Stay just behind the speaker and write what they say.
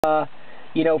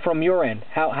you know, from your end?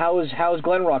 How's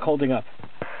Glen Rock holding up?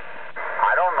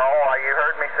 I don't know. You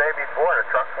heard me say before, the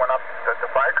trucks went up, the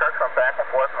fire trucks went back and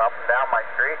forth and up and down my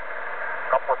street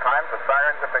a couple of times. The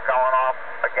sirens have been going off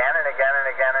again and again and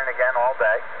again and again all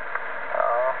day.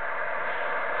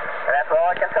 And that's all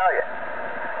I can tell you.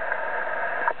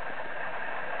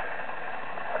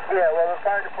 Yeah, well, the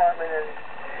fire department is...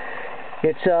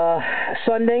 It's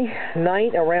Sunday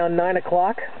night around 9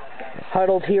 o'clock,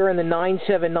 huddled here in the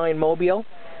 979 Mobile.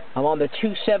 I'm on the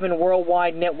 27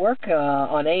 Worldwide Network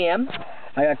on AM.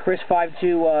 I got Chris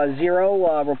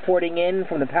 520 reporting in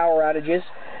from the power outages.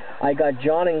 I got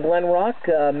John in Glen Rock,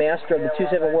 master of the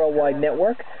 27 Worldwide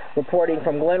Network, reporting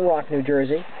from Glen Rock, New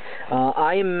Jersey.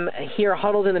 I am here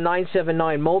huddled in the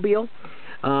 979 Mobile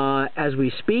as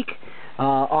we speak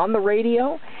on the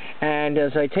radio. And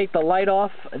as I take the light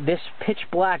off, this pitch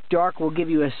black dark will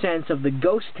give you a sense of the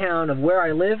ghost town of where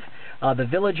I live, the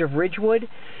village of Ridgewood.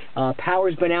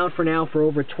 Power's been out for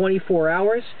over 24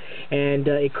 hours, and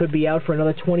it could be out for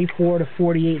another 24 to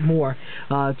 48 more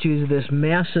due to this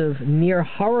massive near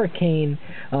hurricane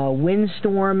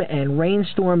windstorm and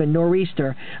rainstorm and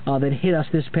nor'easter that hit us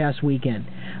this past weekend.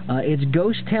 It's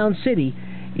Ghost Town City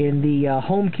in the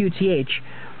home QTH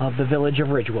of the village of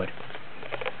Ridgewood.